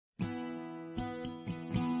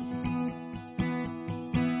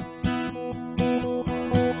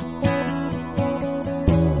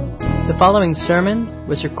following sermon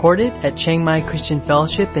was recorded at Chiang Mai Christian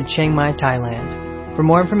Fellowship in Chiang Mai, Thailand. For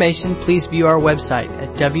more information, please view our website at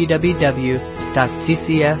www.ccfth.org.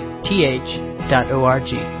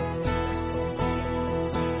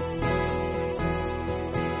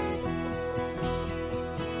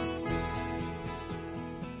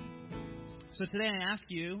 So today I ask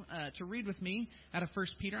you to read with me out of 1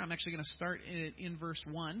 Peter. I'm actually going to start in verse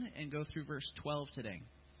 1 and go through verse 12 today.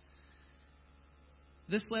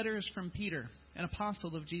 This letter is from Peter, an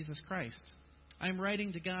apostle of Jesus Christ. I am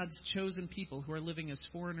writing to God's chosen people who are living as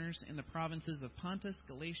foreigners in the provinces of Pontus,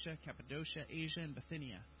 Galatia, Cappadocia, Asia, and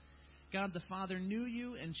Bithynia. God the Father knew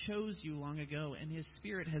you and chose you long ago, and His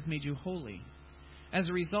Spirit has made you holy. As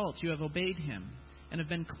a result, you have obeyed Him and have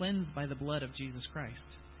been cleansed by the blood of Jesus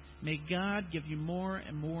Christ. May God give you more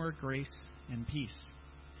and more grace and peace.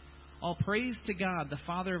 All praise to God, the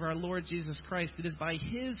Father of our Lord Jesus Christ. It is by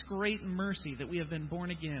His great mercy that we have been born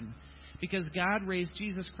again. Because God raised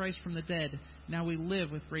Jesus Christ from the dead, now we live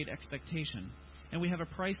with great expectation. And we have a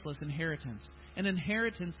priceless inheritance, an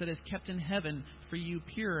inheritance that is kept in heaven for you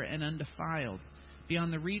pure and undefiled,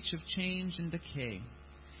 beyond the reach of change and decay.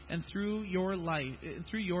 And through your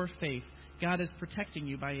faith, God is protecting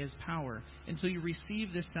you by His power until you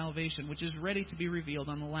receive this salvation, which is ready to be revealed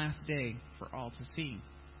on the last day for all to see.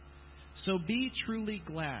 So be truly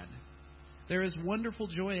glad. There is wonderful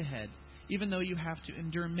joy ahead, even though you have to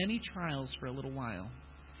endure many trials for a little while.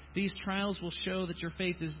 These trials will show that your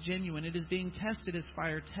faith is genuine. It is being tested as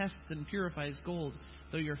fire tests and purifies gold,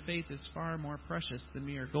 though your faith is far more precious than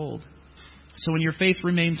mere gold. So when your faith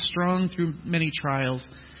remains strong through many trials,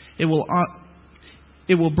 it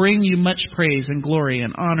will bring you much praise and glory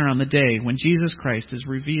and honor on the day when Jesus Christ is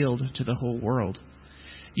revealed to the whole world.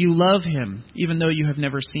 You love Him, even though you have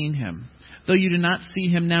never seen Him. Though you do not see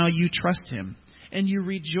Him now, you trust Him, and you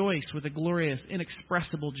rejoice with a glorious,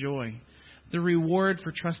 inexpressible joy. The reward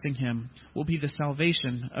for trusting Him will be the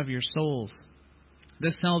salvation of your souls.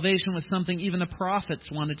 This salvation was something even the prophets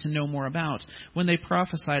wanted to know more about when they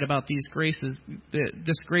prophesied about these graces,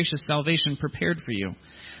 this gracious salvation prepared for you.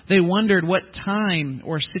 They wondered what time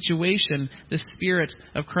or situation the Spirit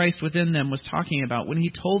of Christ within them was talking about when He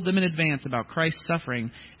told them in advance about Christ's suffering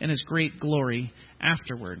and His great glory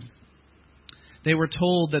afterward. They were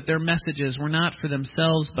told that their messages were not for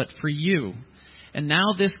themselves but for you. And now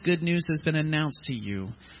this good news has been announced to you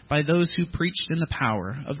by those who preached in the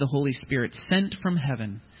power of the Holy Spirit sent from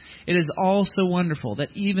heaven. It is all so wonderful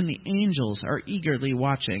that even the angels are eagerly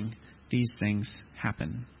watching these things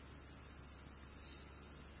happen.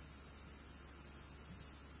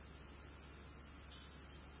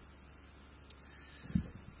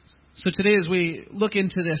 So today as we look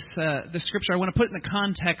into this scripture, I want to put it in the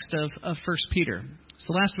context of 1 Peter.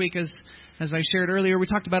 So last week, as I shared earlier, we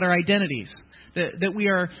talked about our identities. That we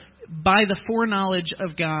are, by the foreknowledge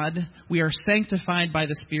of God, we are sanctified by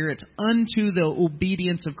the Spirit unto the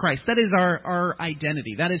obedience of Christ. That is our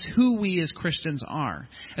identity. That is who we as Christians are.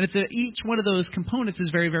 And each one of those components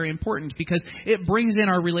is very, very important because it brings in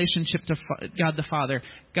our relationship to God the Father,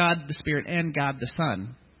 God the Spirit, and God the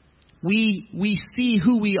Son. We see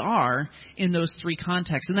who we are in those three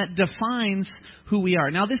contexts, and that defines who we are.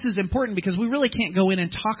 Now, this is important because we really can't go in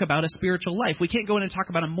and talk about a spiritual life. We can't go in and talk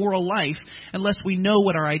about a moral life unless we know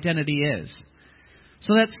what our identity is.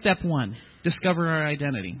 So that's step one, discover our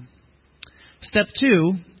identity. Step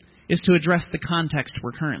two is to address the context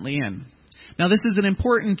we're currently in. Now, this is an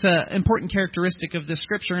important characteristic of this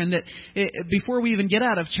scripture in that before we even get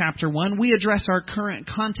out of chapter 1, we address our current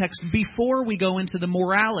context before we go into the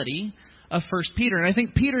morality of 1 Peter. And I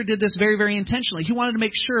think Peter did this very, very intentionally. He wanted to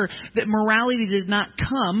make sure that morality did not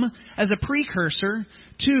come as a precursor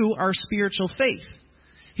to our spiritual faith.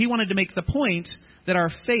 He wanted to make the point that our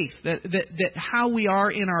faith, that how we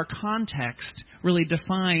are in our context really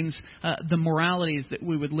defines the moralities that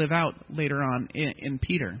we would live out later on in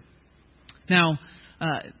Peter. Now,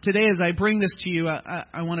 today as I bring this to you,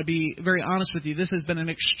 I want to be very honest with you. This has been an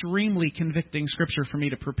extremely convicting scripture for me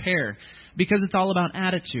to prepare because it's all about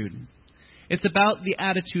attitude. It's about the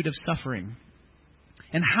attitude of suffering.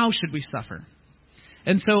 And how should we suffer?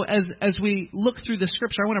 And so as we look through the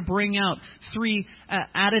scripture, I want to bring out three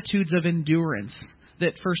attitudes of endurance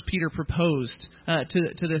that 1 Peter proposed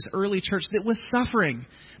to this early church that was suffering,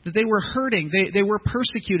 that they were hurting, they were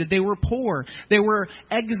persecuted, they were poor, they were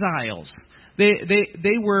exiles,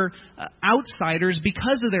 they were outsiders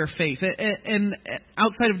because of their faith. And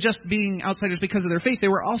outside of just being outsiders because of their faith, they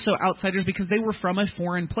were also outsiders because they were from a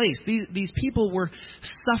foreign place. These people were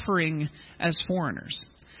suffering as foreigners.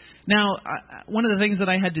 Now, one of the things that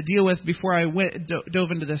I had to deal with before I dove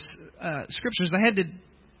into this scriptures, I had to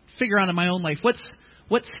figure out in my own life,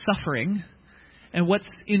 what's suffering and what's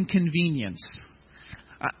inconvenience?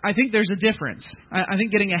 I think there's a difference. I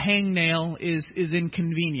think getting a hangnail is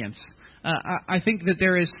inconvenience. I think that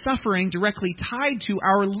there is suffering directly tied to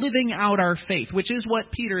our living out our faith, which is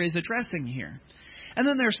what Peter is addressing here. And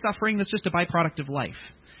then there's suffering that's just a byproduct of life.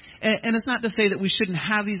 And it's not to say that we shouldn't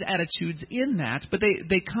have these attitudes in that, but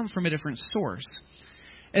they come from a different source.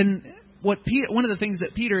 And one of the things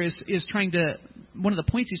that Peter is trying to, one of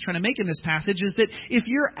the points he's trying to make in this passage is that if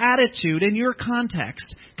your attitude and your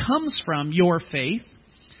context comes from your faith,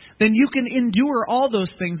 then you can endure all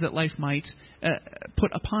those things that life might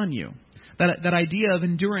put upon you. That idea of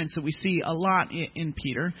endurance that we see a lot in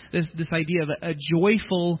Peter, this idea of a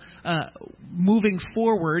joyful moving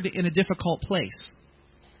forward in a difficult place.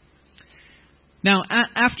 Now,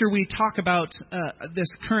 after we talk about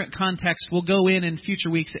this current context, we'll go in future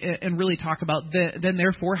weeks and really talk about then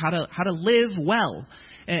therefore how to live well.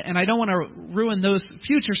 And I don't want to ruin those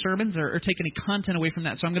future sermons or take any content away from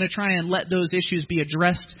that. So I'm going to try and let those issues be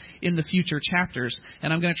addressed in the future chapters.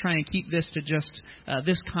 And I'm going to try and keep this to just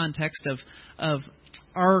this context of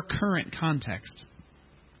our current context.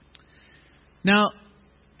 Now,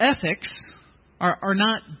 ethics are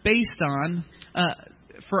not based on,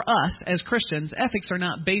 for us as Christians, ethics are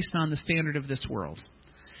not based on the standard of this world.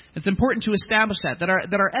 It's important to establish that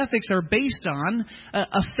our ethics are based on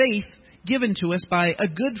a faith given to us by a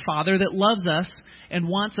good Father that loves us and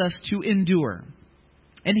wants us to endure.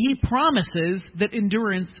 And He promises that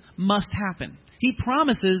endurance must happen. He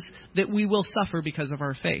promises that we will suffer because of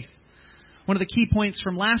our faith. One of the key points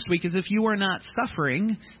from last week is if you are not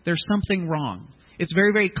suffering, there's something wrong. It's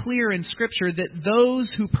very, very clear in Scripture that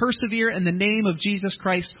those who persevere in the name of Jesus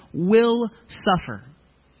Christ will suffer.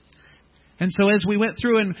 And so as we went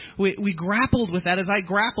through and we grappled with that, as I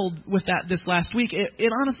grappled with that this last week,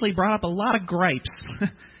 it honestly brought up a lot of gripes.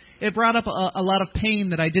 It brought up a lot of pain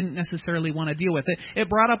that I didn't necessarily want to deal with. It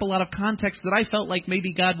brought up a lot of context that I felt like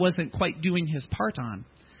maybe God wasn't quite doing His part on.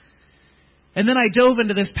 And then I dove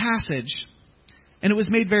into this passage, and it was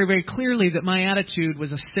made very, very clearly that my attitude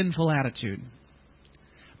was a sinful attitude.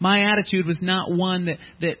 My attitude was not one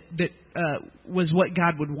that was what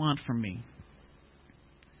God would want from me.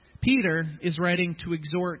 Peter is writing to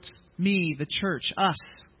exhort me, the church, us,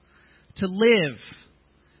 to live,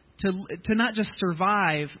 to not just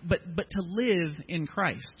survive, but to live in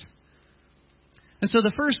Christ. And so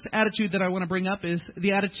the first attitude that I want to bring up is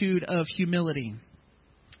the attitude of humility.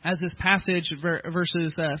 As this passage,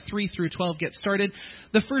 verses 3 through 12, gets started,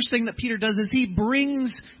 the first thing that Peter does is he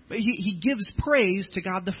gives praise to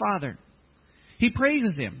God the Father. He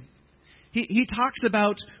praises Him. He talks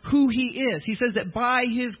about who He is. He says that by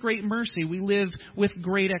His great mercy we live with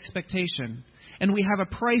great expectation, and we have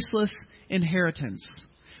a priceless inheritance.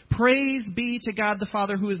 Praise be to God the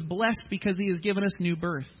Father, who is blessed because He has given us new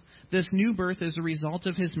birth. This new birth is a result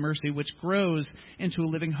of His mercy, which grows into a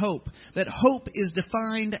living hope. That hope is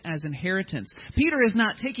defined as inheritance. Peter is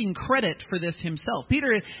not taking credit for this himself.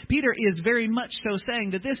 Peter is very much so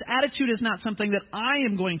saying that this attitude is not something that I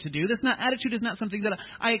am going to do. This attitude is not something that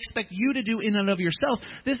I expect you to do in and of yourself.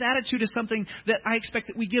 This attitude is something that I expect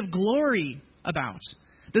that we give glory about.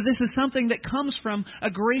 That this is something that comes from a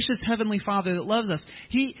gracious Heavenly Father that loves us.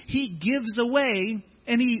 He gives away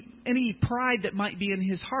any pride that might be in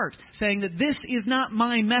His heart, saying that this is not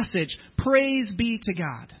my message. Praise be to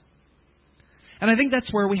God. And I think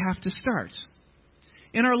that's where we have to start.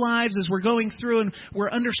 In our lives, as we're going through and we're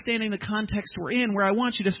understanding the context we're in, where I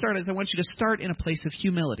want you to start is I want you to start in a place of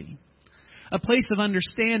humility. A place of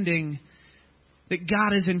understanding that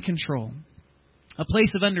God is in control. A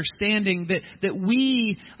place of understanding that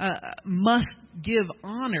we must give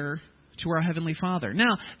honor to our Heavenly Father.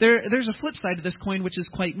 Now, there's a flip side to this coin, which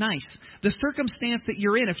is quite nice. The circumstance that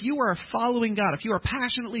you're in, if you are following God, if you are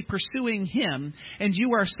passionately pursuing Him, and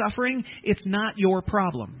you are suffering, it's not your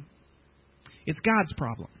problem. It's God's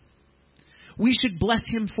problem. We should bless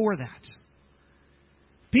Him for that.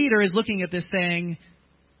 Peter is looking at this saying,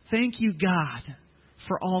 thank you, God,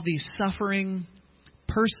 for all these suffering,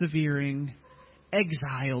 persevering,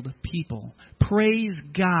 exiled people. Praise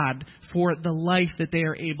God for the life that they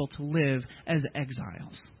are able to live as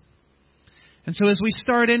exiles. And so as we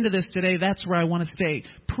start into this today, that's where I want to stay.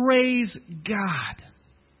 Praise God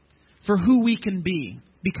for who we can be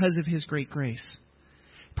because of His great grace.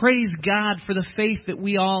 Praise God for the faith that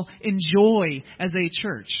we all enjoy as a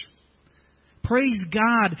church. Praise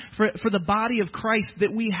God for the body of Christ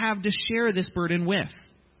that we have to share this burden with.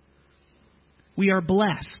 We are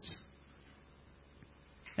blessed.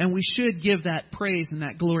 And we should give that praise and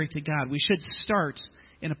that glory to God. We should start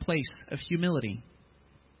in a place of humility.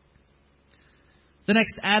 The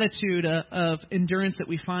next attitude of endurance that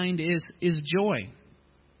we find is joy,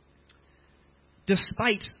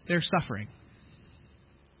 despite their suffering.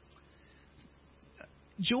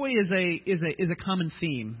 Joy is a common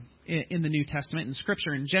theme in the New Testament, in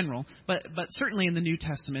Scripture in general, but certainly in the New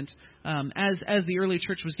Testament. As the early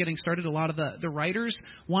church was getting started, a lot of the writers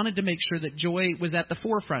wanted to make sure that joy was at the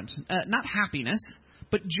forefront. Not happiness,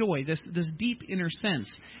 but joy, this deep inner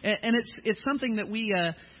sense. And it's something that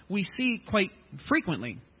we see quite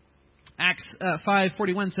frequently. Acts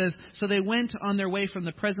 5:41 says, "So they went on their way from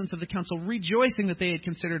the presence of the council, rejoicing that they had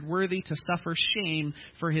considered worthy to suffer shame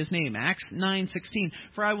for his name." Acts 9:16,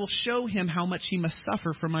 "For I will show him how much he must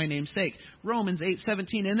suffer for my name's sake." Romans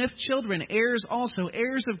 8:17, "And if children, heirs also,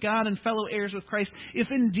 heirs of God and fellow heirs with Christ,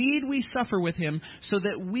 if indeed we suffer with him, so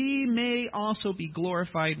that we may also be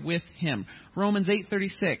glorified with him." Romans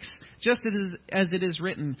 8:36, "Just as it is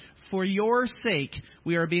written, for your sake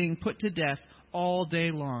we are being put to death all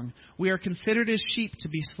day long. We are considered as sheep to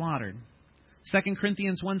be slaughtered." 2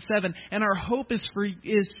 Corinthians 1:7, "And our hope is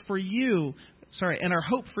for you, and our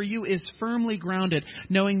hope for you is firmly grounded,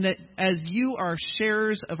 knowing that as you are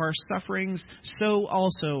sharers of our sufferings, so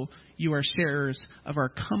also you are sharers of our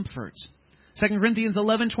comfort." 2 Corinthians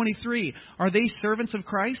 11:23, "Are they servants of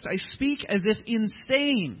Christ? I speak as if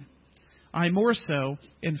insane. I more so,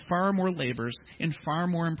 in far more labors, in far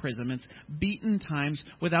more imprisonments, beaten times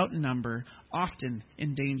without number, often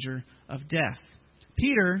in danger of death."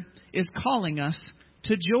 Peter is calling us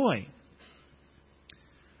to joy.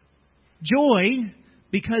 Joy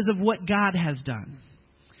because of what God has done.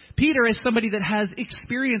 Peter is somebody that has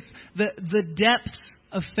experienced the depths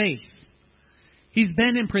of faith. He's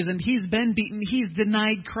been imprisoned, he's been beaten, he's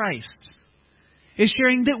denied Christ. Is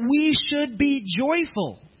sharing that we should be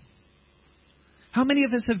joyful. How many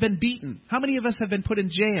of us have been beaten? How many of us have been put in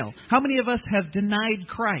jail? How many of us have denied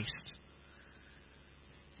Christ?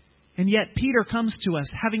 And yet Peter comes to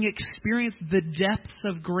us having experienced the depths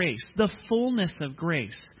of grace, the fullness of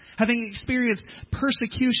grace, having experienced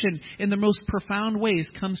persecution in the most profound ways,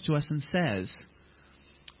 comes to us and says,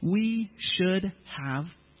 we should have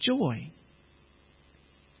joy.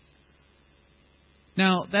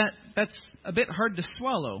 Now, that's a bit hard to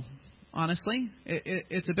swallow. Honestly,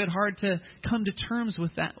 it's a bit hard to come to terms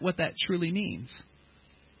with what that truly means.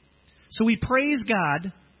 So we praise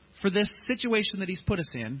God for this situation that He's put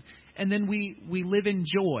us in, and then we live in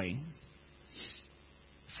joy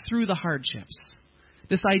through the hardships.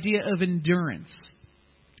 This idea of endurance,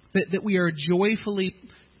 that we are joyfully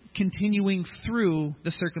continuing through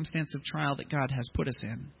the circumstance of trial that God has put us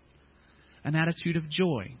in. An attitude of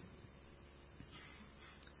joy.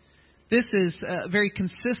 This is very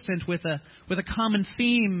consistent with a common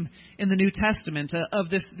theme in the New Testament of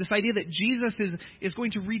this idea that Jesus is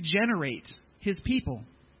going to regenerate His people.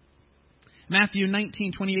 Matthew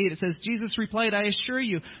 19:28, it says, "Jesus replied, I assure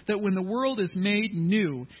you that when the world is made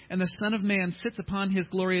new and the Son of Man sits upon His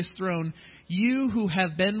glorious throne, you who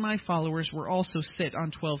have been my followers will also sit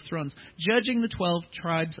on 12 thrones, judging the 12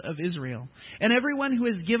 tribes of Israel. And everyone who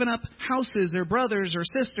has given up houses or brothers or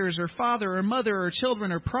sisters or father or mother or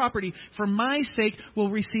children or property for my sake will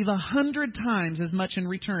receive 100 times as much in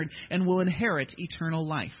return and will inherit eternal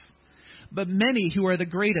life. But many who are the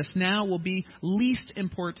greatest now will be least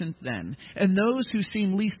important then, and those who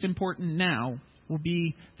seem least important now will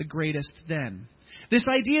be the greatest then." This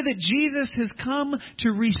idea that Jesus has come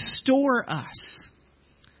to restore us.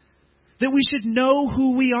 That we should know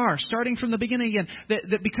who we are, starting from the beginning again.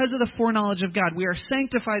 That because of the foreknowledge of God, we are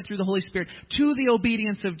sanctified through the Holy Spirit to the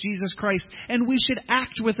obedience of Jesus Christ. And we should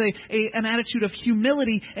act with an attitude of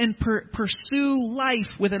humility and pursue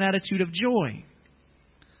life with an attitude of joy.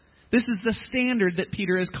 This is the standard that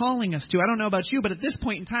Peter is calling us to. I don't know about you, but at this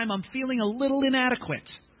point in time, I'm feeling a little inadequate.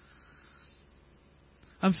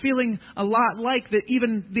 I'm feeling a lot like that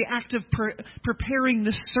even the act of preparing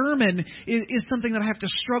the sermon is something that I have to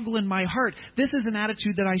struggle in my heart. This is an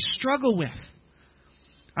attitude that I struggle with.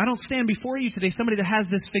 I don't stand before you today somebody that has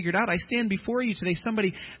this figured out. I stand before you today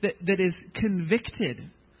somebody that is convicted.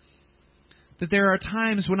 That there are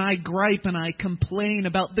times when I gripe and I complain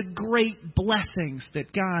about the great blessings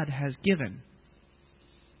that God has given.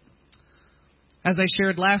 As I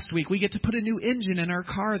shared last week, we get to put a new engine in our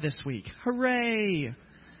car this week. Hooray!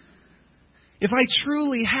 If I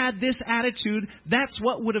truly had this attitude, that's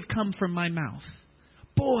what would have come from my mouth.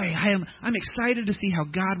 Boy, I'm excited to see how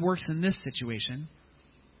God works in this situation.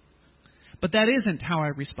 But that isn't how I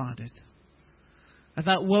responded. I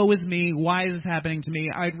thought, woe is me, why is this happening to me?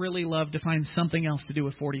 I'd really love to find something else to do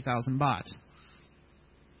with 40,000 baht.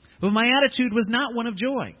 But my attitude was not one of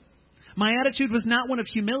joy. My attitude was not one of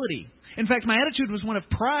humility. In fact, my attitude was one of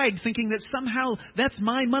pride, thinking that somehow that's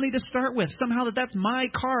my money to start with, somehow that's my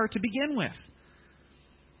car to begin with.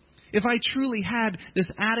 If I truly had this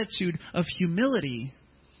attitude of humility,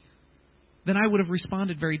 then I would have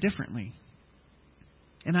responded very differently.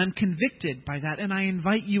 And I'm convicted by that, and I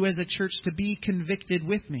invite you as a church to be convicted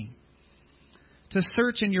with me. To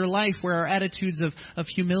search in your life where our attitudes of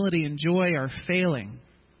humility and joy are failing.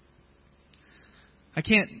 I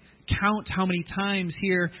can't count how many times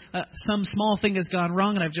here some small thing has gone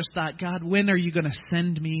wrong, and I've just thought, God, when are you going to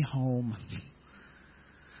send me home?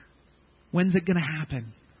 When's it going to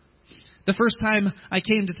happen? The first time I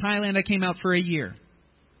came to Thailand, I came out for a year.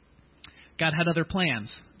 God had other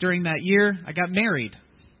plans. During that year, I got married.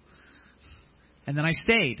 And then I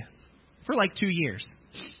stayed for like 2 years.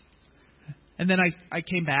 And then I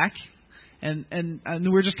came back, and we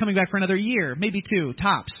were just coming back for another year, maybe 2,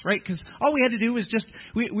 tops, right? Because all we had to do was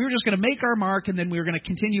we were just going to make our mark, and then we were going to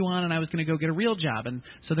continue on, and I was going to go get a real job. And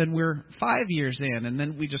so then we're 5 years in, and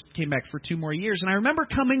then we just came back for 2 more years. And I remember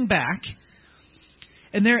coming back,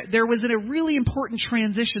 and there was a really important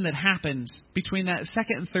transition that happened between that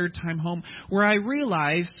second and third time home, where I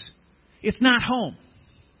realized it's not home.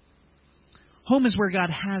 Home is where God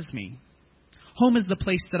has me. Home is the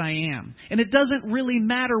place that I am. And it doesn't really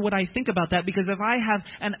matter what I think about that, because if I have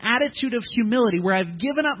an attitude of humility where I've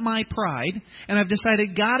given up my pride and I've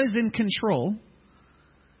decided God is in control,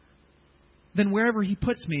 then wherever He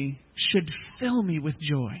puts me should fill me with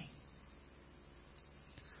joy.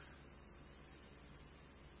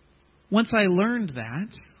 Once I learned that,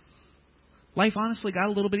 life honestly got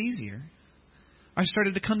a little bit easier. I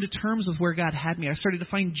started to come to terms with where God had me. I started to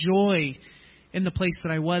find joy in the place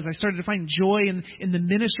that I was. I started to find joy in the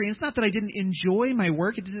ministry. And it's not that I didn't enjoy my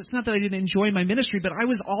work. It's not that I didn't enjoy my ministry, but I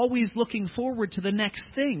was always looking forward to the next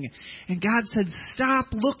thing. And God said, stop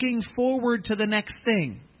looking forward to the next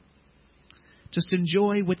thing. Just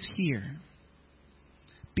enjoy what's here.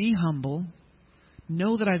 Be humble.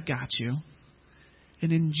 Know that I've got you.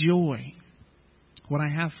 And enjoy what I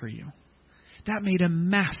have for you. That made a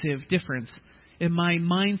massive difference in my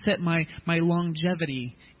mindset, my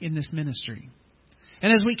longevity in this ministry.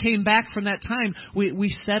 And as we came back from that time, we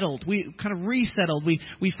settled. We kind of resettled.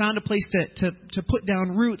 We found a place to put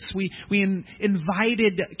down roots. We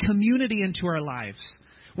invited community into our lives.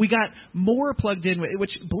 We got more plugged in,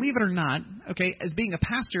 which, believe it or not, okay, as being a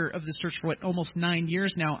pastor of this church for almost 9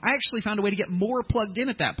 years now, I actually found a way to get more plugged in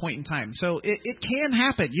at that point in time. So it can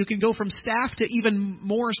happen. You can go from staff to even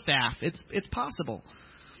more staff. It's possible.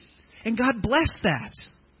 And God blessed that.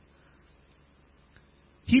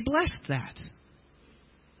 He blessed that.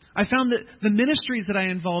 I found that the ministries that I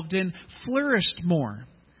involved in flourished more.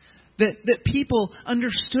 That people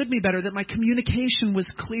understood me better, that my communication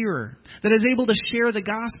was clearer, that I was able to share the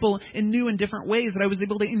gospel in new and different ways, that I was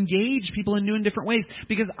able to engage people in new and different ways,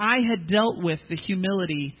 because I had dealt with the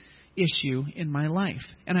humility issue in my life,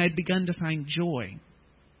 and I had begun to find joy.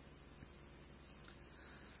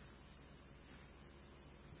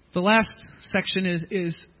 The last section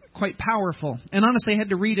is quite powerful. And honestly, I had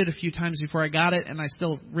to read it a few times before I got it, and I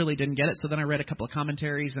still really didn't get it. So then I read a couple of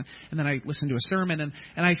commentaries, and then I listened to a sermon, and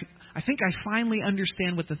I think I finally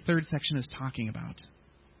understand what the third section is talking about.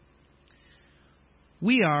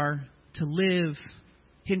 We are to live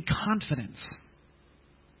in confidence.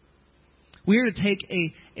 We are to take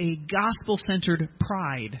a gospel-centered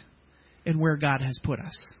pride in where God has put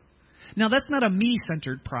us. Now, that's not a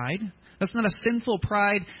me-centered pride. That's not a sinful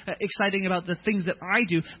pride exciting about the things that I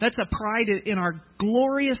do. That's a pride in our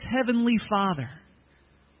glorious Heavenly Father.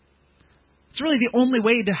 It's really the only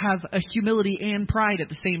way to have a humility and pride at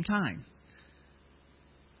the same time.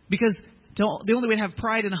 Because the only way to have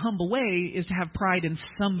pride in a humble way is to have pride in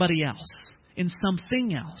somebody else, in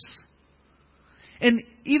something else. And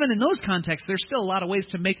even in those contexts, there's still a lot of ways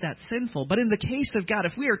to make that sinful. But in the case of God,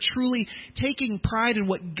 if we are truly taking pride in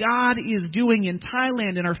what God is doing in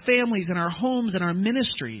Thailand, in our families, in our homes, in our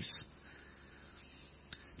ministries,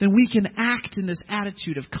 then we can act in this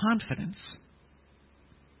attitude of confidence.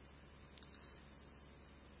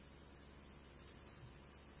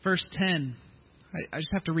 Verse 10, I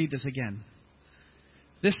just have to read this again.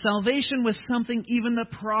 This salvation was something even the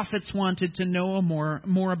prophets wanted to know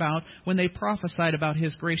more about when they prophesied about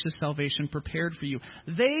His gracious salvation prepared for you.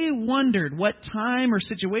 They wondered what time or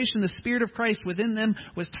situation the Spirit of Christ within them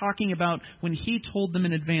was talking about when He told them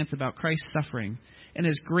in advance about Christ's suffering and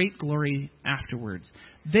His great glory afterwards.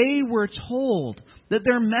 They were told that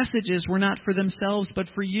their messages were not for themselves but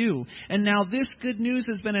for you. And now this good news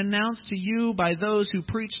has been announced to you by those who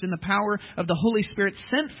preached in the power of the Holy Spirit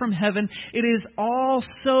sent from heaven. It is all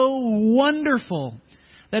so wonderful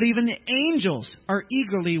that even the angels are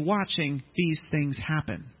eagerly watching these things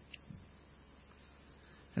happen.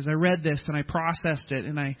 As I read this and I processed it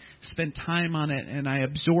and I spent time on it and I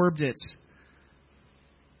absorbed it,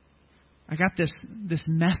 I got this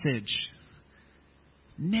message.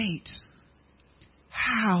 Nate,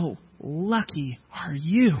 how lucky are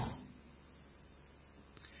you?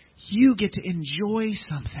 You get to enjoy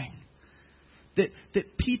something that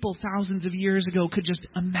people thousands of years ago could just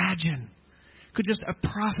imagine, could just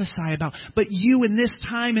prophesy about. But you in this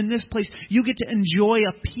time, in this place, you get to enjoy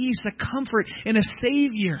a peace, a comfort, and a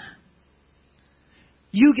Savior.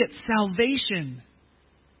 You get salvation.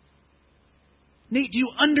 Nate, do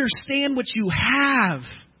you understand what you have?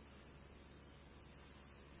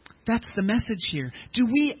 That's the message here. Do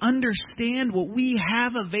we understand what we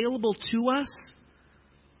have available to us?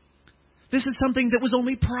 This is something that was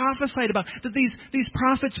only prophesied about, that these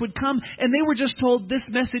prophets would come, and they were just told, this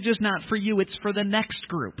message is not for you, it's for the next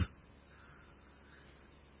group.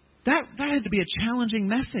 That had to be a challenging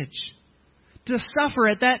message. To suffer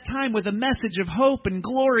at that time with a message of hope and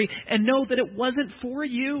glory and know that it wasn't for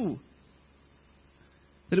you.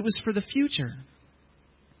 That it was for the future.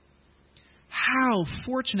 How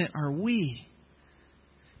fortunate are we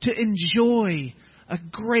to enjoy a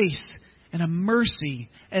grace and a mercy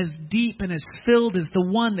as deep and as filled as the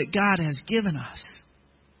one that God has given us.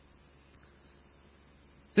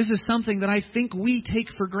 This is something that I think we take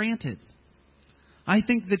for granted. I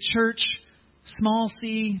think the church, small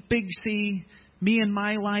c, big C, me and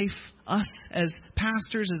my life, us as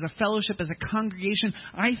pastors, as a fellowship, as a congregation,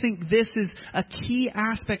 I think this is a key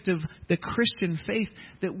aspect of the Christian faith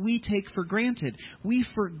that we take for granted. We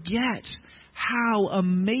forget how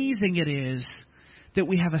amazing it is that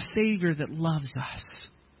we have a Savior that loves us.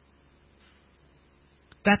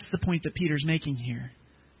 That's the point that Peter's making here.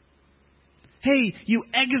 Hey, you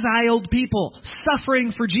exiled people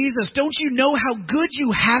suffering for Jesus, don't you know how good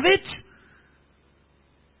you have it?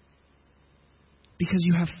 Because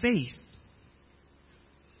you have faith.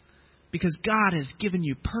 Because God has given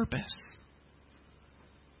you purpose.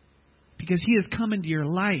 Because He has come into your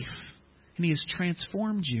life and He has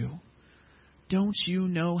transformed you. Don't you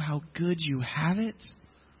know how good you have it?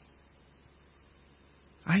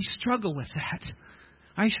 I struggle with that.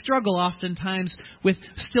 I struggle oftentimes with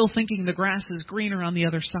still thinking the grass is greener on the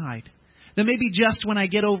other side. That maybe just when I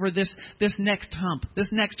get over this next hump, this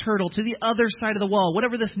next hurdle, to the other side of the wall,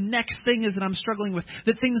 whatever this next thing is that I'm struggling with,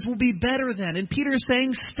 that things will be better then. And Peter is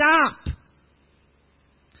saying, stop.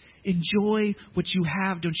 Enjoy what you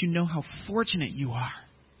have. Don't you know how fortunate you are?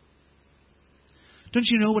 Don't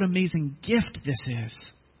you know what amazing gift this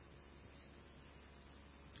is?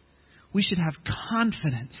 We should have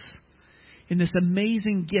confidence in this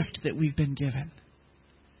amazing gift that we've been given.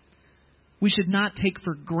 We should not take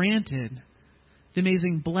for granted the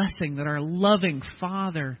amazing blessing that our loving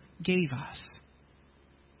Father gave us.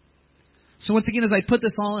 So once again, as I put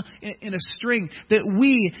this all in a string, that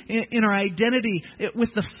we, in our identity,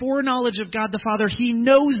 with the foreknowledge of God the Father, He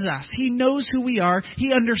knows us. He knows who we are.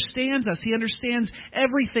 He understands us. He understands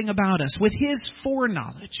everything about us with His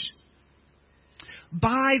foreknowledge.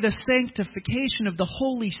 By the sanctification of the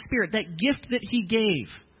Holy Spirit, that gift that He gave,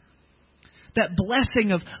 that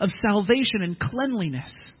blessing of salvation and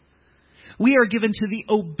cleanliness, we are given to the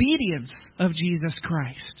obedience of Jesus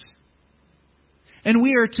Christ. And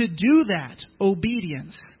we are to do that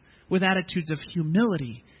obedience with attitudes of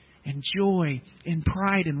humility and joy and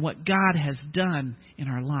pride in what God has done in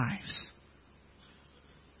our lives.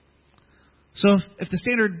 So if the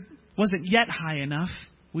standard wasn't yet high enough,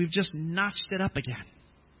 we've just notched it up again.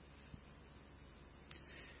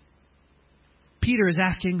 Peter is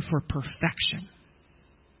asking for perfection.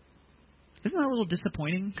 Isn't that a little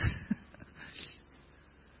disappointing?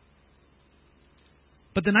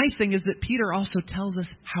 But the nice thing is that Peter also tells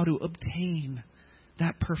us how to obtain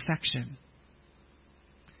that perfection.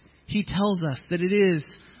 He tells us that it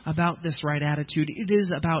is about this right attitude. It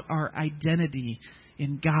is about our identity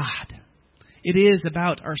in God. It is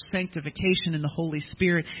about our sanctification in the Holy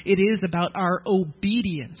Spirit. It is about our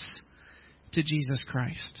obedience to Jesus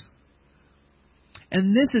Christ.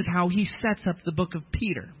 And this is how he sets up the book of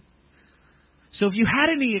Peter. So if you had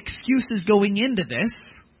any excuses going into this,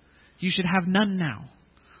 you should have none now.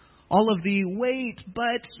 All of the wait,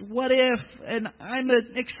 but, what if, and I'm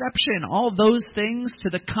an exception, all those things to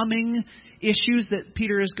the coming issues that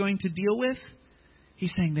Peter is going to deal with,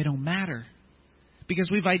 he's saying they don't matter. Because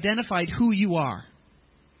we've identified who you are.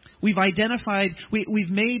 We've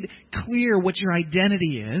made clear what your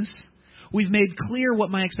identity is. We've made clear what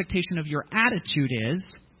my expectation of your attitude is.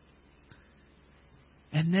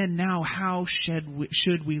 And then now, how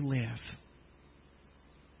should we live?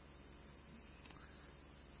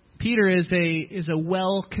 Peter is a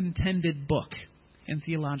well-contended book in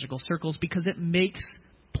theological circles because it makes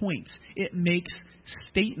points. It makes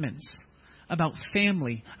statements about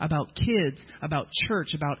family, about kids, about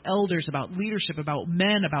church, about elders, about leadership, about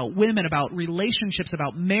men, about women, about relationships,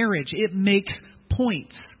 about marriage. It makes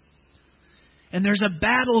points. And there's a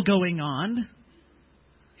battle going on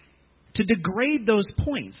to degrade those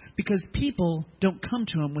points because people don't come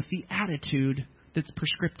to him with the attitude that's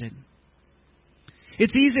prescripted.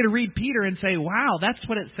 It's easy to read Peter and say, wow, that's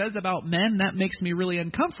what it says about men. That makes me really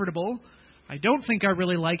uncomfortable. I don't think I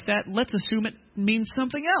really like that. Let's assume it means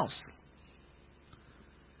something else.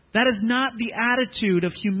 That is not the attitude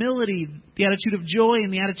of humility, the attitude of joy,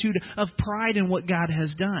 and the attitude of pride in what God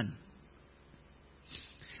has done.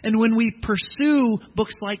 And when we pursue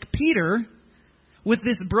books like Peter with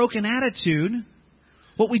this broken attitude,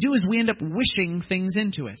 what we do is we end up wishing things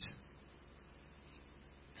into it.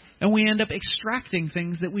 And we end up extracting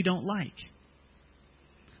things that we don't like.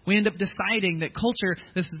 We end up deciding that culture,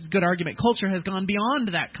 this is a good argument, culture has gone beyond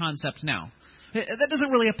that concept now. That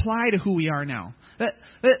doesn't really apply to who we are now. That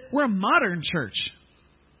we're a modern church.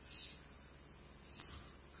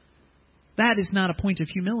 That is not a point of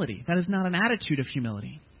humility. That is not an attitude of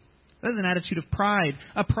humility. That is an attitude of pride,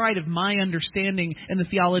 a pride of my understanding and the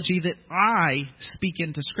theology that I speak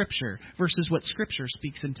into Scripture versus what Scripture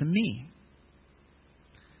speaks into me.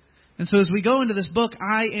 And so as we go into this book,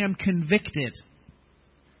 I am convicted.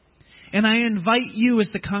 And I invite you as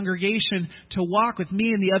the congregation to walk with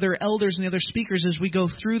me and the other elders and the other speakers as we go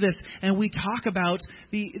through this and we talk about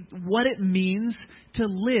what it means to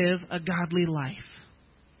live a godly life.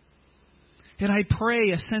 And I pray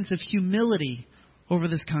a sense of humility over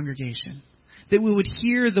this congregation. That we would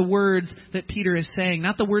hear the words that Peter is saying.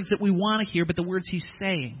 Not the words that we want to hear, but the words he's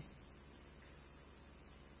saying.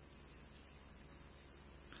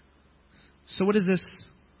 So what does this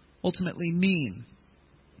ultimately mean?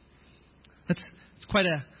 It's quite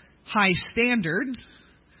a high standard.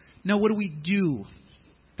 Now, what do we do?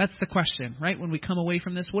 That's the question, right? When we come away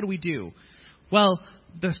from this, what do we do? Well,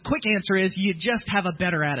 the quick answer is you just have a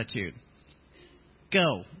better attitude.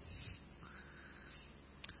 Go.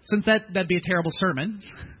 Since that'd be a terrible sermon,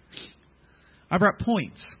 I brought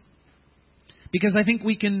points. Because I think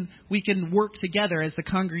we can work together as the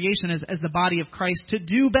congregation, as the body of Christ, to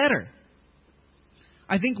do better.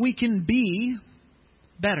 I think we can be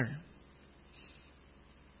better.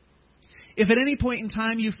 If at any point in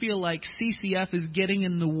time you feel like CCF is getting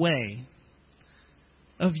in the way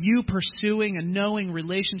of you pursuing a knowing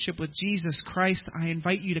relationship with Jesus Christ, I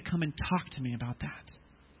invite you to come and talk to me about that.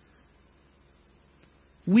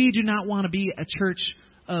 We do not want to be a church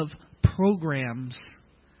of programs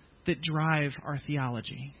that drive our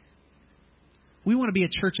theology. We want to be a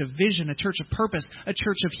church of vision, a church of purpose, a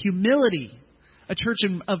church of humility, a church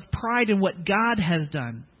of pride in what God has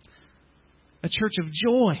done, a church of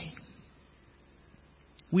joy.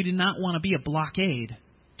 We do not want to be a blockade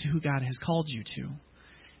to who God has called you to.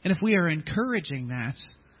 And if we are encouraging that,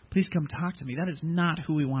 please come talk to me. That is not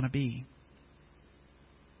who we want to be.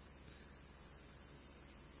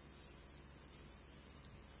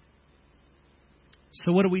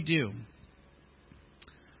 So what do we do?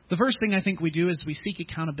 The first thing I think we do is we seek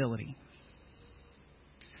accountability.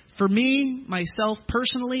 For me, myself,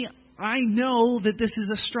 personally, I know that this is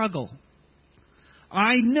a struggle.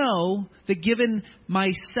 I know that given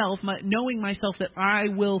myself, knowing myself that I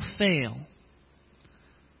will fail,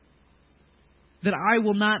 that I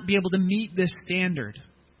will not be able to meet this standard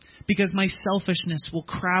because my selfishness will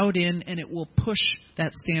crowd in and it will push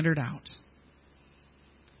that standard out.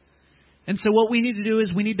 And so what we need to do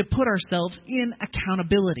is we need to put ourselves in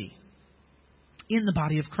accountability in the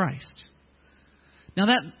body of Christ. Now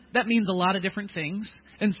that means a lot of different things,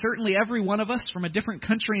 and certainly every one of us from a different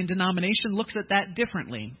country and denomination looks at that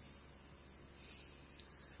differently.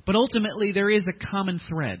 But ultimately there is a common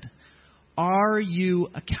thread. Are you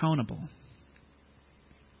accountable?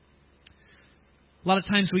 A lot of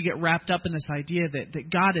times we get wrapped up in this idea that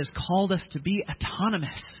God has called us to be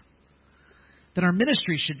autonomous, that our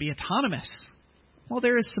ministry should be autonomous. Well,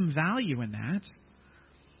 there is some value in that.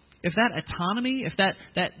 If that autonomy, if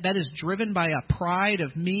that is driven by a pride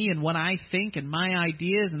of me and what I think and my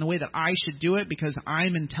ideas and the way that I should do it because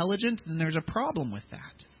I'm intelligent, then there's a problem with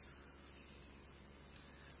that.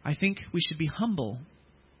 I think we should be humble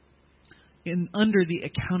under the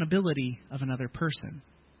accountability of another person.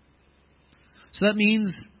 So that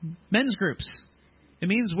means men's groups. It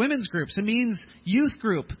means women's groups. It means youth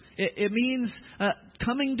group. It means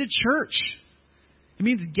coming to church. It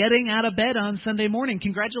means getting out of bed on Sunday morning.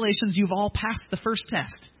 Congratulations, you've all passed the first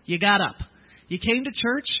test. You got up. You came to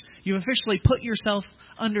church. You've officially put yourself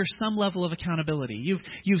under some level of accountability.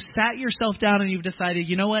 You've sat yourself down and you've decided,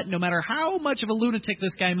 you know what, no matter how much of a lunatic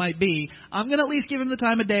this guy might be, I'm going to at least give him the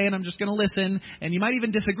time of day and I'm just going to listen. And you might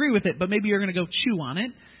even disagree with it, but maybe you're going to go chew on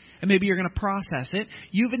it. And maybe you're going to process it.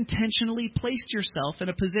 You've intentionally placed yourself in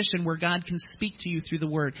a position where God can speak to you through the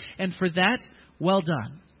Word. And for that, well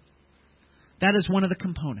done. That is one of the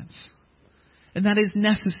components. And that is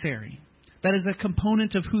necessary. That is a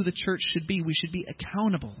component of who the church should be. We should be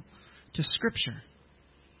accountable to Scripture.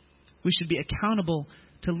 We should be accountable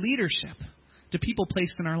to leadership, to people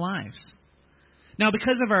placed in our lives. Now,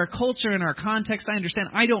 because of our culture and our context, I understand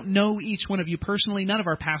I don't know each one of you personally. None of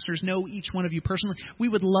our pastors know each one of you personally. We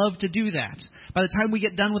would love to do that. By the time we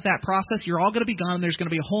get done with that process, you're all going to be gone. There's going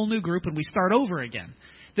to be a whole new group, and we start over again.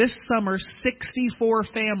 This summer, 64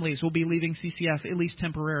 families will be leaving CCF, at least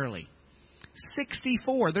temporarily.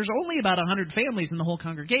 64. There's only about 100 families in the whole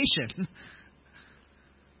congregation.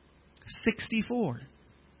 64.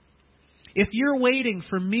 If you're waiting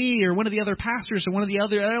for me or one of the other pastors or one of the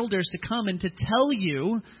other elders to come and to tell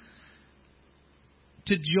you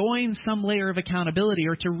to join some layer of accountability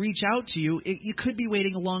or to reach out to you, you could be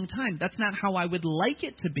waiting a long time. That's not how I would like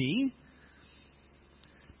it to be.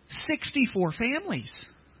 64 families.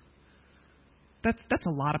 That's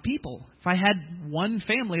a lot of people. If I had one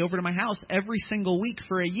family over to my house every single week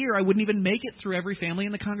for a year, I wouldn't even make it through every family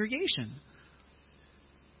in the congregation.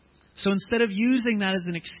 So instead of using that as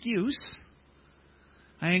an excuse,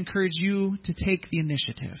 I encourage you to take the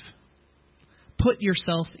initiative. Put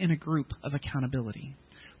yourself in a group of accountability.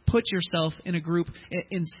 Put yourself in a group,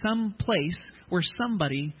 in some place where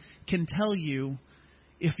somebody can tell you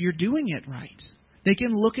if you're doing it right. They can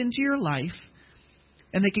look into your life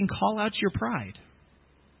and they can call out your pride.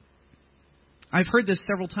 I've heard this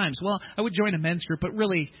several times. Well, I would join a men's group, but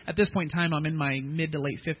really, at this point in time, I'm in my mid to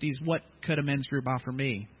late 50s. What could a men's group offer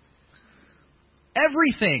me?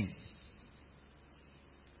 Everything.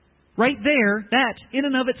 Right there, that in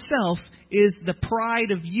and of itself is the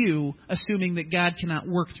pride of you assuming that God cannot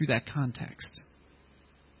work through that context.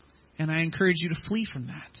 And I encourage you to flee from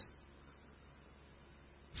that.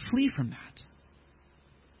 Flee from that.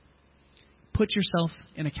 Put yourself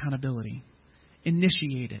in accountability.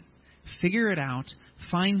 Initiate it. Figure it out.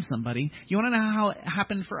 Find somebody. You want to know how it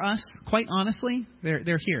happened for us? Quite honestly,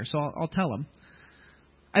 they're here, so I'll tell them.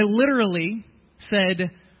 I literally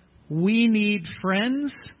said, we need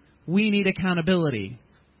friends. We need accountability.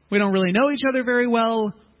 We don't really know each other very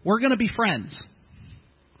well. We're going to be friends.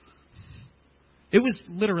 It was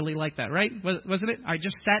literally like that, right? Wasn't it? I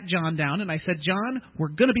just sat John down and I said, John, we're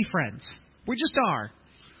going to be friends. We just are.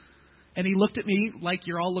 And he looked at me like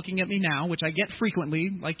you're all looking at me now, which I get frequently,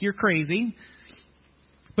 like you're crazy.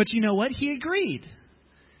 But you know what? He agreed.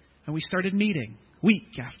 And we started meeting week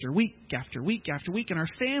after week after week after week. And our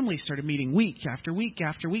family started meeting week after week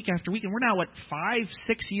after week after week. And we're now, 5-6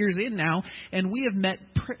 years in now. And we have met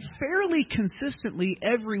fairly consistently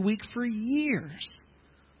every week for years.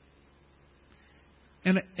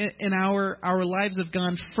 And our lives have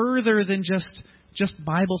gone further than just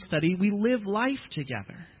Bible study. We live life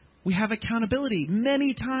together. We have accountability.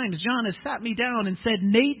 Many times, John has sat me down and said,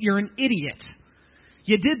 Nate, you're an idiot.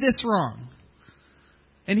 You did this wrong.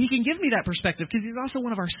 And he can give me that perspective because he's also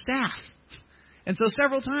one of our staff. And so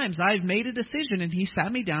several times I've made a decision and he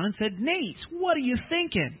sat me down and said, Nate, what are you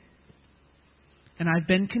thinking? And I've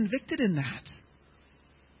been convicted in that.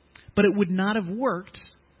 But it would not have worked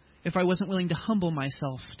if I wasn't willing to humble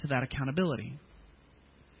myself to that accountability.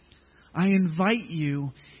 I invite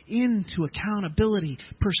you into accountability.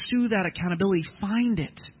 Pursue that accountability. Find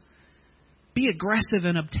it. Be aggressive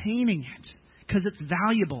in obtaining it because it's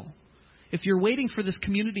valuable. If you're waiting for this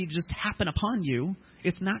community to just happen upon you,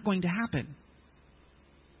 it's not going to happen.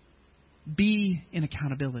 Be in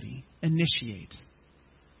accountability. Initiate.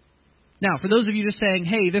 Now, for those of you just saying,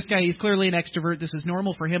 hey, this guy is clearly an extrovert. This is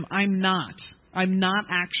normal for him. I'm not. I'm not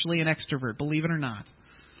actually an extrovert, believe it or not.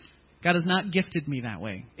 God has not gifted me that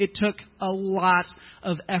way. It took a lot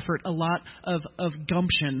of effort, a lot of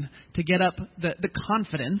gumption to get up the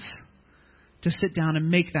confidence to sit down and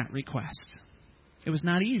make that request. It was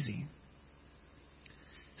not easy.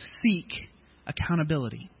 Seek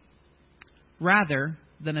accountability rather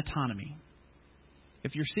than autonomy.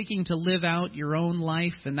 If you're seeking to live out your own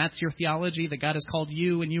life and that's your theology, that God has called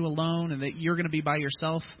you and you alone and that you're going to be by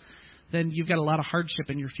yourself, then you've got a lot of hardship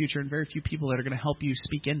in your future and very few people that are going to help you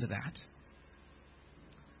speak into that.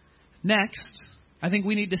 Next, I think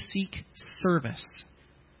we need to seek service.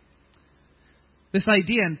 This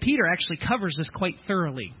idea, and Peter actually covers this quite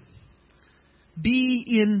thoroughly. Be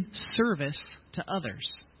in service to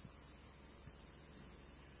others.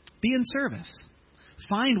 Be in service.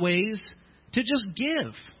 Find ways to just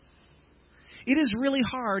give. It is really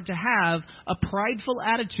hard to have a prideful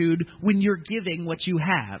attitude when you're giving what you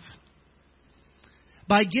have.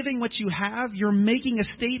 By giving what you have, you're making a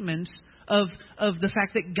statement of the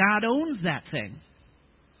fact that God owns that thing.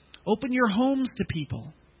 Open your homes to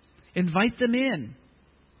people. Invite them in.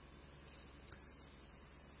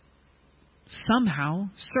 Somehow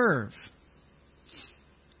serve.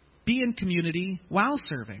 Be in community while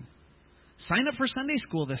serving. Sign up for Sunday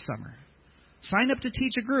school this summer. Sign up to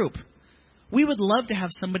teach a group. We would love to have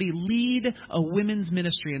somebody lead a women's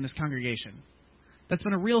ministry in this congregation. That's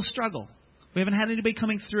been a real struggle. We haven't had anybody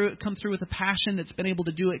come through with a passion that's been able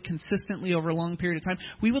to do it consistently over a long period of time.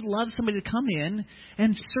 We would love somebody to come in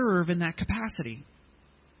and serve in that capacity.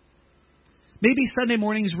 Maybe Sunday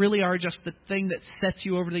mornings really are just the thing that sets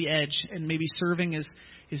you over the edge, and maybe serving is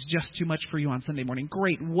just too much for you on Sunday morning.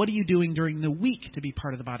 Great. What are you doing during the week to be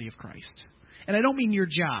part of the body of Christ? And I don't mean your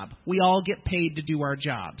job. We all get paid to do our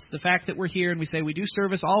jobs. The fact that we're here and we say we do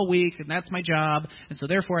service all week and that's my job, and so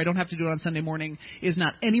therefore I don't have to do it on Sunday morning, is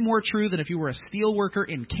not any more true than if you were a steel worker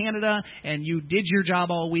in Canada and you did your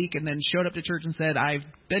job all week and then showed up to church and said, I've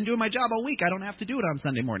been doing my job all week, I don't have to do it on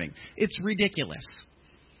Sunday morning. It's ridiculous.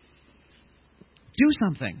 Do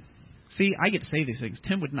something. See, I get to say these things.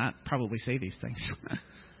 Tim would not probably say these things.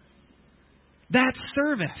 That's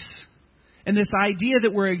service. And this idea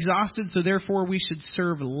that we're exhausted, so therefore we should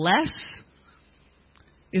serve less,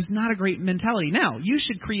 is not a great mentality. Now, you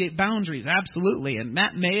should create boundaries, absolutely. And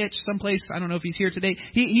Matt Mayich, someplace, I don't know if he's here today,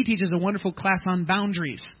 he teaches a wonderful class on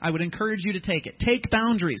boundaries. I would encourage you to take it. Take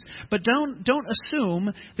boundaries. But don't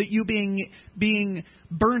assume that you being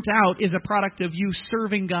burnt out is a product of you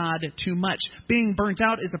serving God too much. Being burnt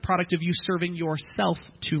out is a product of you serving yourself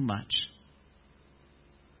too much.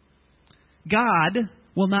 God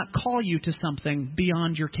will not call you to something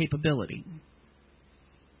beyond your capability.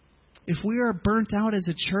 If we are burnt out as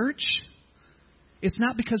a church, it's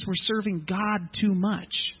not because we're serving God too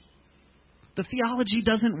much. The theology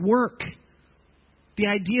doesn't work. The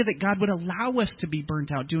idea that God would allow us to be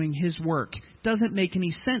burnt out doing His work doesn't make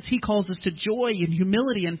any sense. He calls us to joy and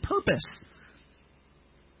humility and purpose.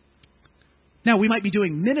 Now, we might be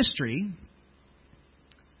doing ministry,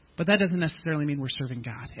 but that doesn't necessarily mean we're serving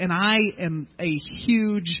God. And I am a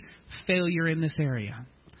huge failure in this area.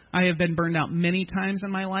 I have been burned out many times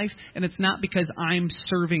in my life, and it's not because I'm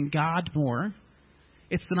serving God more.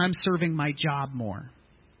 It's that I'm serving my job more.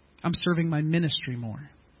 I'm serving my ministry more.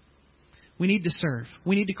 We need to serve.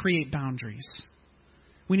 We need to create boundaries.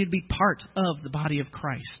 We need to be part of the body of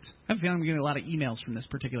Christ. I have a feeling we're getting a lot of emails from this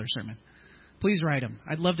particular sermon. Please write them.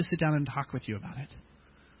 I'd love to sit down and talk with you about it.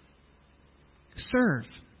 Serve.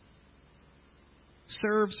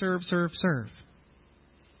 Serve.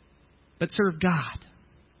 But serve God.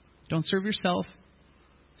 Don't serve yourself.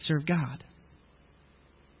 Serve God.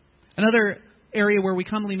 Another area where we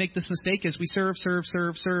commonly make this mistake is we serve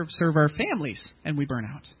our families, and we burn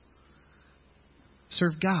out.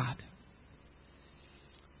 Serve God.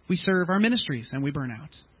 We serve our ministries, and we burn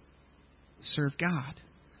out. Serve God.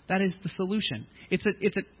 That is the solution. It's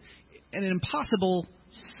an impossible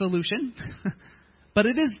solution, but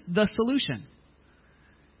it is the solution.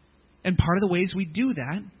 And part of the ways we do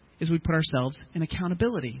that is we put ourselves in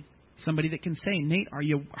accountability. Somebody that can say, Nate, are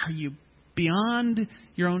you beyond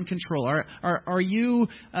your own control? Are you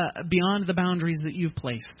beyond the boundaries that you've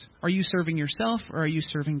placed? Are you serving yourself or are you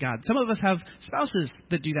serving God? Some of us have spouses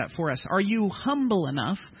that do that for us. Are you humble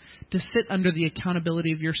enough to sit under the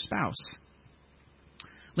accountability of your spouse?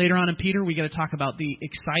 Later on in Peter, we get to talk about the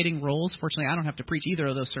exciting roles. Fortunately, I don't have to preach either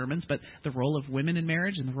of those sermons, but the role of women in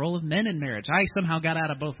marriage and the role of men in marriage. I somehow got out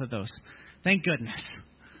of both of those. Thank goodness.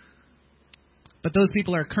 But those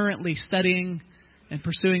people are currently studying and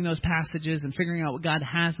pursuing those passages and figuring out what God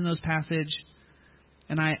has in those passages.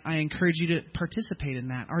 And I encourage you to participate in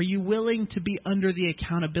that. Are you willing to be under the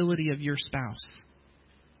accountability of your spouse?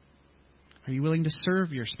 Are you willing to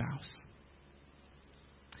serve your spouse?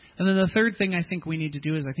 And then the third thing I think we need to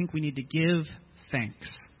do is I think we need to give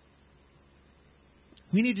thanks.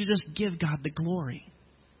 We need to just give God the glory.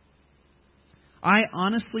 I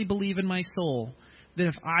honestly believe in my soul that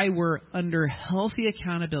if I were under healthy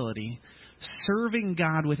accountability, serving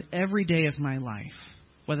God with every day of my life,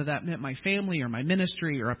 whether that meant my family or my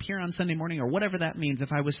ministry or up here on Sunday morning or whatever that means, if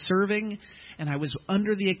I was serving and I was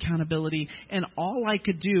under the accountability and all I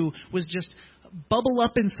could do was just bubble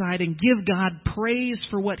up inside and give God praise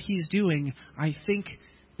for what He's doing, I think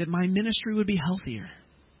that my ministry would be healthier.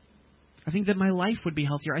 I think that my life would be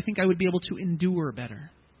healthier. I think I would be able to endure better.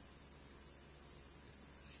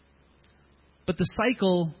 But the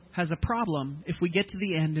cycle has a problem if we get to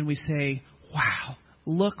the end and we say, wow,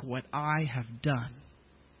 look what I have done.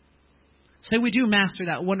 Say we do master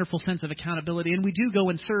that wonderful sense of accountability, and we do go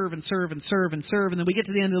and serve and serve and serve and serve, and then we get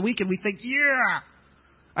to the end of the week and we think, yeah,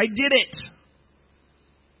 I did it.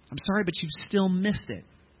 I'm sorry, but you've still missed it.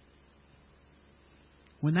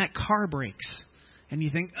 When that car breaks and you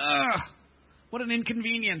think, ugh, what an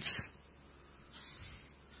inconvenience.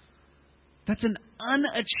 That's an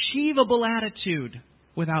unachievable attitude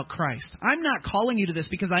without Christ. I'm not calling you to this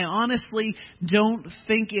because I honestly don't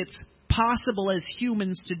think it's possible as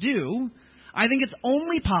humans to do. I think it's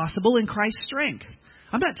only possible in Christ's strength.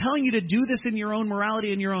 I'm not telling you to do this in your own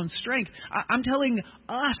morality and your own strength. I'm telling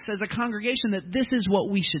us as a congregation that this is what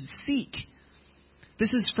we should seek.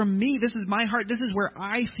 This is from me. This is my heart. This is where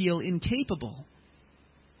I feel incapable.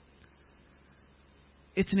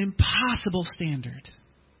 It's an impossible standard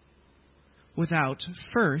without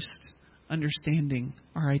first understanding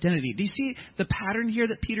our identity. Do you see the pattern here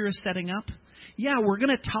that Peter is setting up? Yeah, we're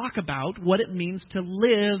going to talk about what it means to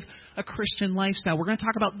live a Christian lifestyle. We're going to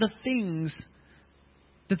talk about the things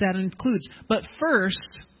that includes. But first,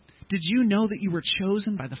 did you know that you were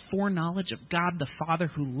chosen by the foreknowledge of God the Father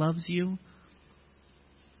who loves you?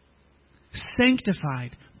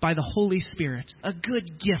 Sanctified by the Holy Spirit, a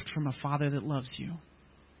good gift from a Father that loves you.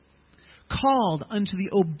 Called unto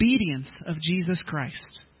the obedience of Jesus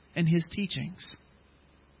Christ and His teachings.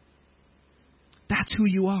 That's who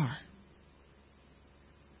you are.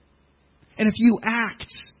 And if you act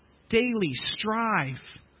daily, strive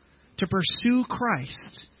to pursue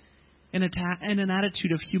Christ in an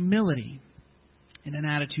attitude of humility, in an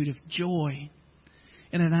attitude of joy,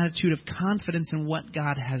 in an attitude of confidence in what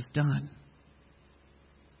God has done,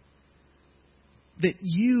 that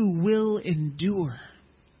you will endure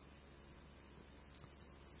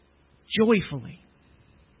joyfully.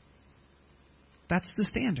 That's the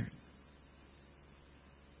standard.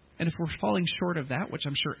 And if we're falling short of that, which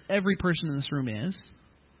I'm sure every person in this room is,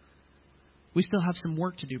 we still have some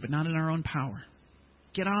work to do, but not in our own power.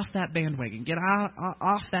 Get off that bandwagon. Get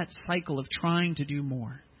off that cycle of trying to do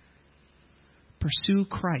more. Pursue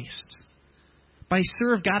Christ. By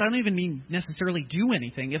serve God, I don't even mean necessarily do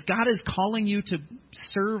anything. If God is calling you to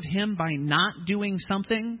serve Him by not doing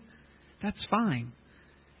something, that's fine.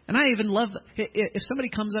 And I even love, if somebody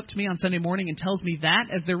comes up to me on Sunday morning and tells me that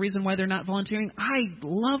as their reason why they're not volunteering, I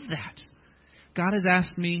love that. God has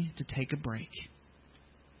asked me to take a break.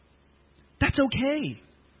 That's okay.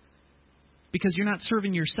 Because you're not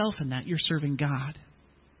serving yourself in that, you're serving God.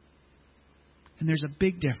 And there's a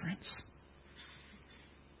big difference.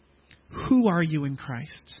 Who are you in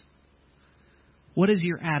Christ? What is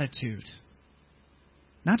your attitude?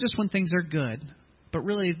 Not just when things are good, but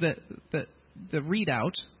really the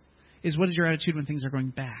readout is what is your attitude when things are going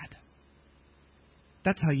bad.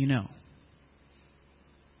 That's how you know.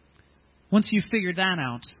 Once you've figured that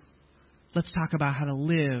out, let's talk about how to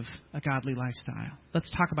live a godly lifestyle. Let's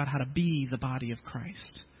talk about how to be the body of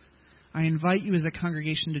Christ. I invite you as a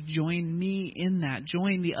congregation to join me in that.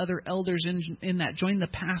 Join the other elders in that. Join the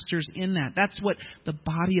pastors in that. That's what the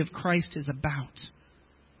body of Christ is about.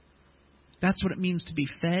 That's what it means to be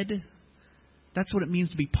fed. That's what it means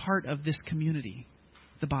to be part of this community,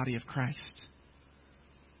 the body of Christ.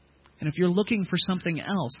 And if you're looking for something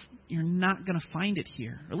else, you're not going to find it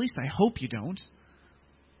here. Or at least I hope you don't.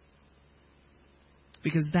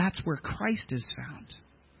 Because that's where Christ is found.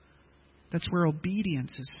 That's where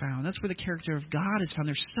obedience is found. That's where the character of God is found.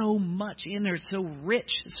 There's so much in there. It's so rich.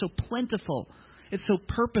 It's so plentiful. It's so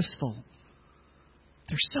purposeful.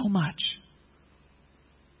 There's so much.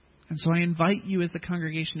 And so I invite you as the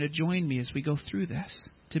congregation to join me as we go through this,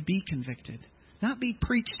 to be convicted. Not be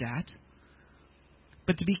preached at,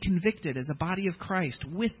 but to be convicted as a body of Christ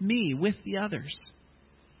with me, with the others.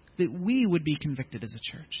 That we would be convicted as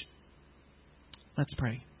a church. Let's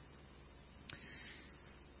pray.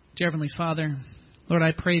 Dear Heavenly Father, Lord,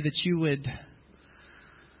 I pray that you would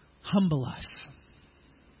humble us.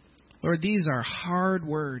 Lord, these are hard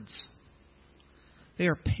words. They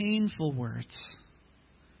are painful words.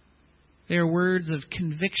 They are words of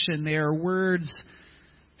conviction. They are words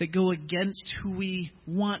that go against who we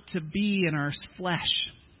want to be in our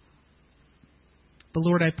flesh. But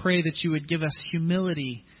Lord, I pray that you would give us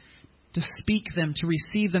humility to speak them, to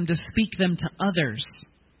receive them, to speak them to others.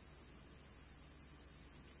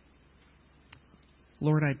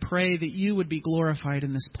 Lord, I pray that you would be glorified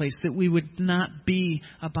in this place, that we would not be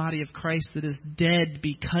a body of Christ that is dead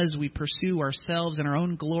because we pursue ourselves and our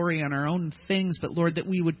own glory and our own things, but Lord, that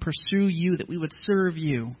we would pursue you, that we would serve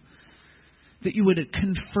you, that you would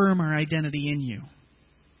confirm our identity in you.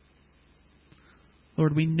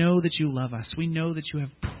 Lord, we know that you love us. We know that you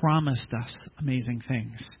have promised us amazing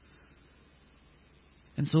things.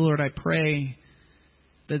 And so, Lord, I pray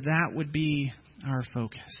that that would be our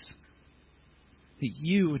focus. That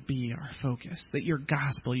you would be our focus. That your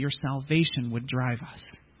gospel, your salvation would drive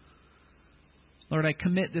us. Lord, I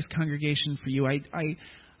commit this congregation for you. I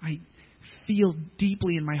feel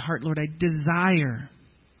deeply in my heart, Lord, I desire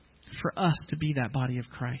for us to be that body of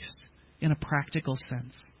Christ in a practical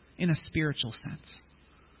sense, in a spiritual sense.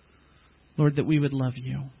 Lord, that we would love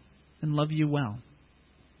you and love you well.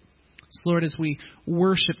 So, Lord, as we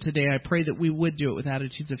worship today, I pray that we would do it with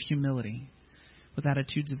attitudes of humility, with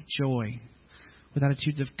attitudes of joy, with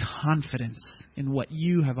attitudes of confidence in what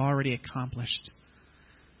you have already accomplished.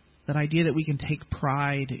 That idea that we can take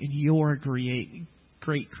pride in your great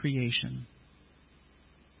creation.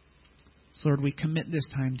 So, Lord, we commit this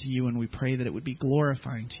time to you and we pray that it would be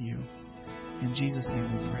glorifying to you. In Jesus' name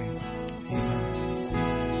we pray. Amen.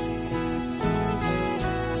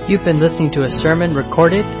 You've been listening to a sermon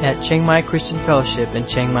recorded at Chiang Mai Christian Fellowship in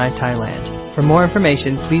Chiang Mai, Thailand. For more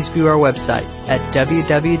information, please view our website at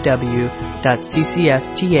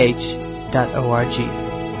www.ccfth.org.